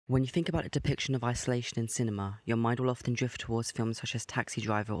When you think about a depiction of isolation in cinema, your mind will often drift towards films such as Taxi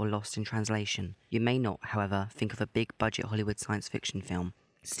Driver or Lost in Translation. You may not, however, think of a big-budget Hollywood science fiction film.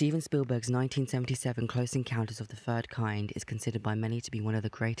 Steven Spielberg's 1977 Close Encounters of the Third Kind is considered by many to be one of the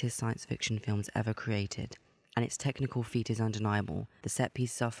greatest science fiction films ever created. And its technical feat is undeniable. The set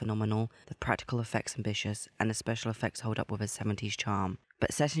pieces are phenomenal, the practical effects ambitious, and the special effects hold up with a 70s charm.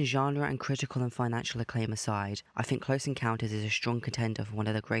 But setting genre and critical and financial acclaim aside, I think Close Encounters is a strong contender for one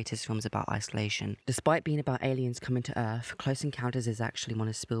of the greatest films about isolation. Despite being about aliens coming to Earth, Close Encounters is actually one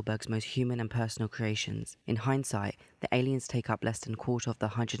of Spielberg's most human and personal creations. In hindsight, the aliens take up less than a quarter of the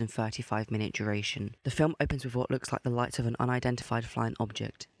 135-minute duration. The film opens with what looks like the lights of an unidentified flying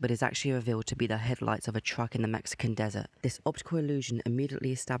object, but is actually revealed to be the headlights of a truck in the Mexican desert. This optical illusion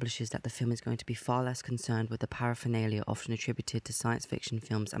immediately establishes that the film is going to be far less concerned with the paraphernalia often attributed to science fiction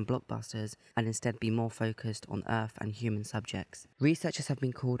films and blockbusters, and instead be more focused on Earth and human subjects. Researchers have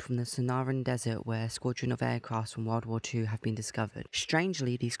been called from the Sonoran Desert, where a squadron of aircraft from World War II have been discovered.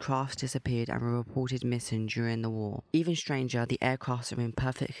 Strangely, these crafts disappeared and were reported missing during the war. Even stranger, the aircrafts are in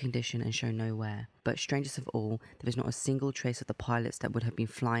perfect condition and show no wear. But strangest of all, there is not a single trace of the pilots that would have been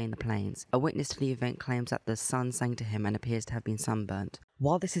flying the planes. A witness to the event claims that the sun sang to him and appears to have been sunburnt.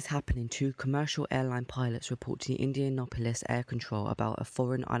 While this is happening, two commercial airline pilots report to the Indianapolis Air Control about a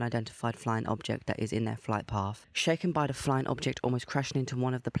foreign unidentified flying object that is in their flight path. Shaken by the flying object almost crashing into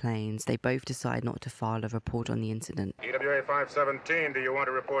one of the planes, they both decide not to file a report on the incident. EWA 517, do you want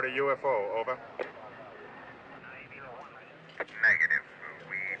to report a UFO? Over. Negative.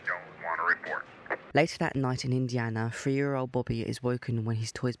 We don't want to report. Later that night in Indiana, 3-year-old Bobby is woken when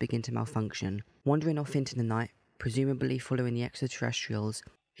his toys begin to malfunction. Wandering off into the night, presumably following the extraterrestrials,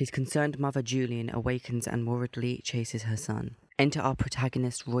 his concerned mother Julian awakens and worriedly chases her son. Enter our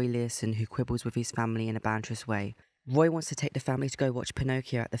protagonist Roy Learson, who quibbles with his family in a banterous way. Roy wants to take the family to go watch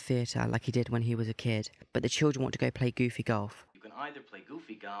Pinocchio at the theatre like he did when he was a kid, but the children want to go play goofy golf. You can either play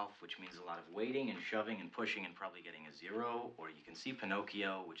goofy golf, which means a lot of waiting and shoving and pushing and probably getting a 0, or you can see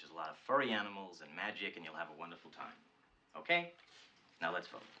Pinocchio, which is a lot of furry animals and magic, and you'll have a wonderful time. Okay? Now let's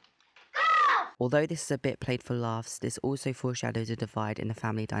vote. Although this is a bit played for laughs, this also foreshadows a divide in the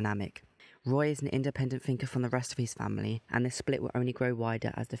family dynamic. Roy is an independent thinker from the rest of his family, and this split will only grow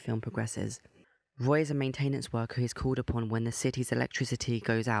wider as the film progresses. Roy is a maintenance worker who is called upon when the city's electricity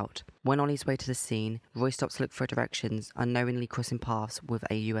goes out. When on his way to the scene, Roy stops to look for directions, unknowingly crossing paths with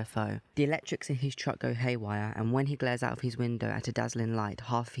a UFO. The electrics in his truck go haywire, and when he glares out of his window at a dazzling light,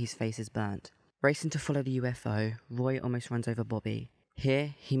 half of his face is burnt. Racing to follow the UFO, Roy almost runs over Bobby.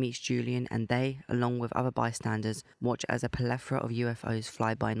 Here, he meets Julian, and they, along with other bystanders, watch as a plethora of UFOs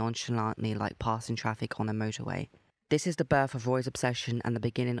fly by nonchalantly like passing traffic on a motorway. This is the birth of Roy's obsession and the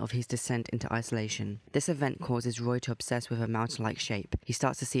beginning of his descent into isolation. This event causes Roy to obsess with a mountain-like shape. He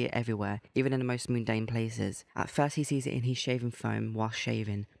starts to see it everywhere, even in the most mundane places. At first he sees it in his shaving foam while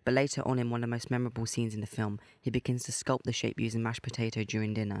shaving, but later on in one of the most memorable scenes in the film, he begins to sculpt the shape using mashed potato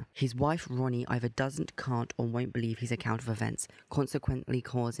during dinner. His wife Ronnie either doesn't, can't, or won't believe his account of events, consequently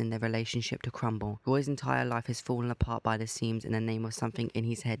causing their relationship to crumble. Roy's entire life has fallen apart by the seams in the name of something in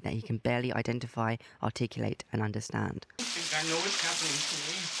his head that he can barely identify, articulate, and understand. I think I know what's happening to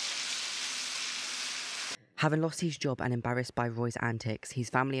me. Having lost his job and embarrassed by Roy's antics, his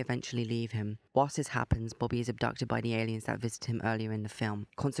family eventually leave him. Whilst this happens, Bobby is abducted by the aliens that visited him earlier in the film.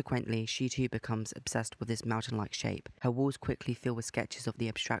 Consequently, she too becomes obsessed with this mountain-like shape. Her walls quickly fill with sketches of the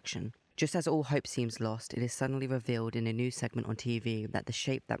abstraction. Just as all hope seems lost, it is suddenly revealed in a news segment on TV that the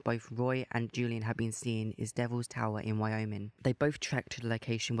shape that both Roy and Julian have been seeing is Devil's Tower in Wyoming. They both trek to the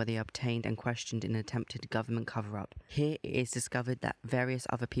location where they are obtained and questioned in an attempted government cover-up. Here it is discovered that various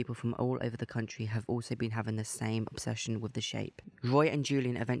other people from all over the country have also been having the same obsession with the shape. Roy and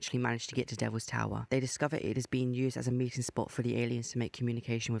Julian eventually manage to get to Devil's Tower. They discover it is being used as a meeting spot for the aliens to make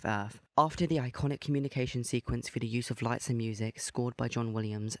communication with Earth. After the iconic communication sequence through the use of lights and music, scored by John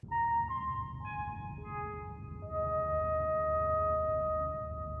Williams,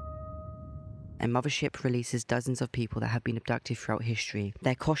 a mothership releases dozens of people that have been abducted throughout history.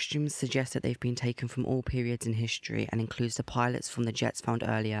 Their costumes suggest that they've been taken from all periods in history and includes the pilots from the jets found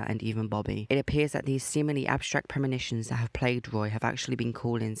earlier and even Bobby. It appears that these seemingly abstract premonitions that have plagued Roy have actually been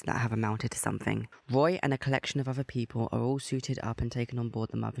call-ins that have amounted to something. Roy and a collection of other people are all suited up and taken on board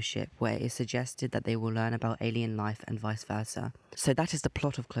the mothership, where it is suggested that they will learn about alien life and vice versa. So that is the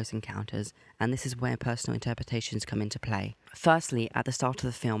plot of Close Encounters, and this is where personal interpretations come into play. Firstly, at the start of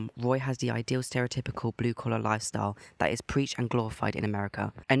the film, Roy has the ideal stereotypical blue-collar lifestyle that is preached and glorified in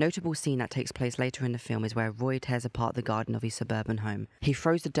America. A notable scene that takes place later in the film is where Roy tears apart the garden of his suburban home. He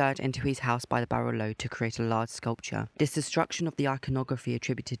throws the dirt into his house by the barrel load to create a large sculpture. This destruction of the iconography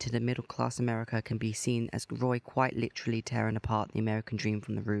attributed to the middle-class America can be seen as Roy quite literally tearing apart the American dream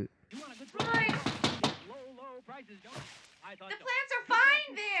from the root. Roy! The plants are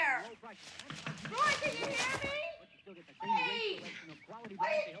fine there! Roy, can you hear me? Hey! What are you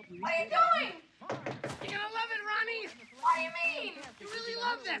doing? You're gonna love it, Ronnie! What do you mean? You really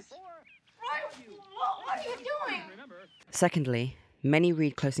love this! Roy, what are you doing? Secondly, many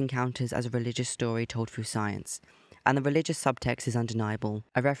read Close Encounters as a religious story told through science, and the religious subtext is undeniable,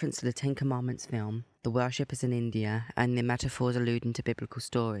 a reference to the Ten Commandments film, the worshippers in India, and the metaphors alluding to biblical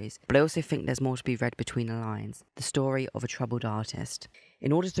stories. But I also think there's more to be read between the lines, the story of a troubled artist.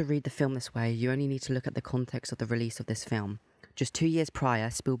 In order to read the film this way, you only need to look at the context of the release of this film. Just 2 years prior,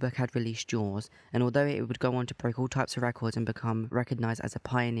 Spielberg had released Jaws, and although it would go on to break all types of records and become recognised as a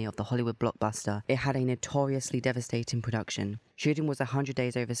pioneer of the Hollywood blockbuster, it had a notoriously devastating production. Shooting was 100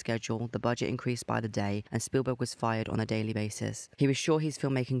 days over schedule, the budget increased by the day, and Spielberg was fired on a daily basis. He was sure his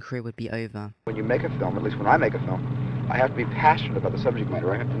filmmaking career would be over. When you make a film, at least when I make a film, I have to be passionate about the subject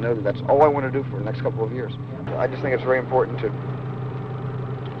matter. I have to know that that's all I want to do for the next couple of years. I just think it's very important to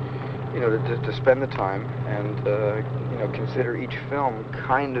spend the time and, consider each film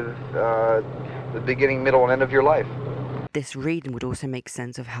kind of the beginning, middle, and end of your life. This reading would also make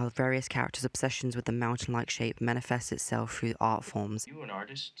sense of how various characters' obsessions with the mountain-like shape manifests itself through art forms. You an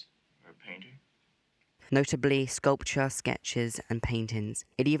artist or a painter? Notably, sculpture, sketches, and paintings.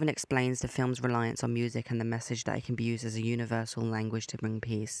 It even explains the film's reliance on music and the message that it can be used as a universal language to bring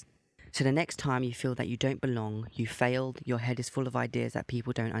peace. So the next time you feel that you don't belong, you failed, your head is full of ideas that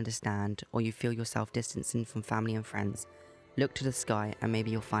people don't understand, or you feel yourself distancing from family and friends, look to the sky and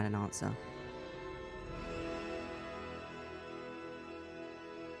maybe you'll find an answer.